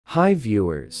Hi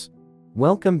viewers,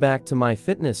 welcome back to my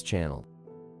fitness channel.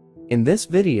 In this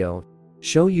video,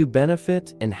 show you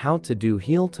benefit and how to do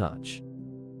heel touch.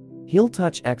 Heel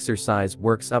touch exercise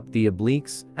works up the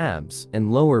obliques, abs,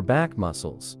 and lower back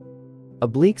muscles.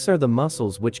 Obliques are the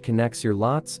muscles which connects your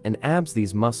lats and abs.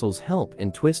 These muscles help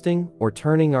in twisting or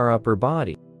turning our upper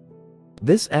body.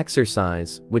 This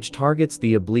exercise, which targets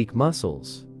the oblique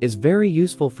muscles, is very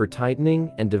useful for tightening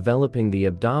and developing the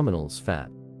abdominals fat.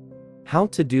 How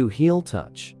to do heel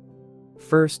touch.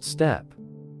 First step.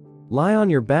 Lie on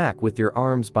your back with your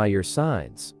arms by your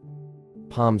sides,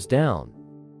 palms down,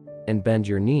 and bend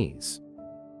your knees.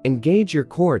 Engage your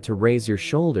core to raise your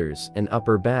shoulders and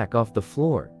upper back off the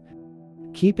floor,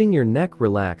 keeping your neck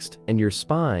relaxed and your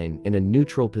spine in a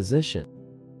neutral position.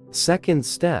 Second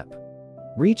step.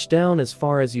 Reach down as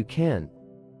far as you can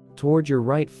toward your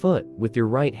right foot with your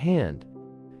right hand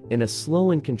in a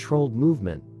slow and controlled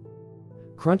movement,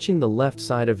 crunching the left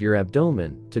side of your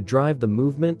abdomen to drive the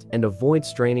movement and avoid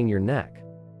straining your neck.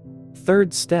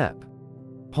 Third step.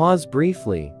 Pause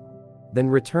briefly, then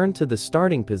return to the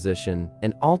starting position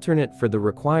and alternate for the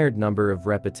required number of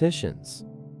repetitions.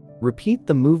 Repeat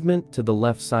the movement to the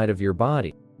left side of your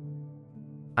body.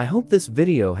 I hope this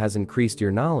video has increased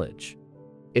your knowledge.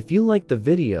 If you liked the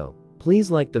video, please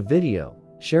like the video,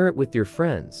 share it with your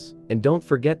friends, and don't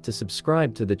forget to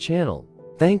subscribe to the channel.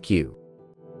 Thank you.